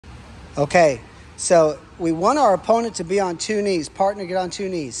Okay, so we want our opponent to be on 2 knees. Partner, get on 2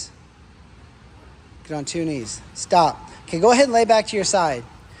 knees. Get on 2 knees. Stop. Okay, go ahead and lay back to your side.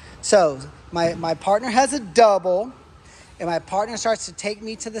 So my partner has a double, and my partner starts to take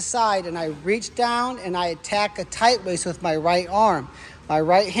me to the side, and I reach down and I attack a tight waist with my right arm. My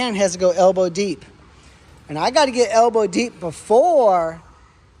right hand has to go elbow deep. And I got to get elbow deep before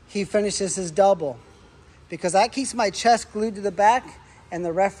he finishes his double, because that keeps my chest glued to the back, and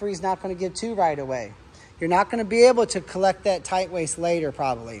the referee's not going to give 2 right away. You're not going to be able to collect that tight waist later,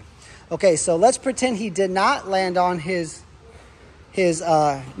 probably. Okay, so let's pretend he did not land on his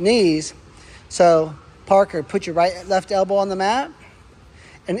knees. So, Parker, put your left elbow on the mat.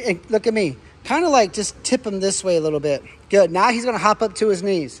 And look at me. Kind of like just tip him this way a little bit. Good. Now he's going to hop up to his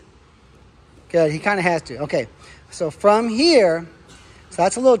knees. Good. He kind of has to. Okay. So from here, so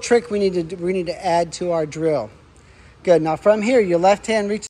that's a little trick we need to add to our drill. Good. Now from here, your left hand reaches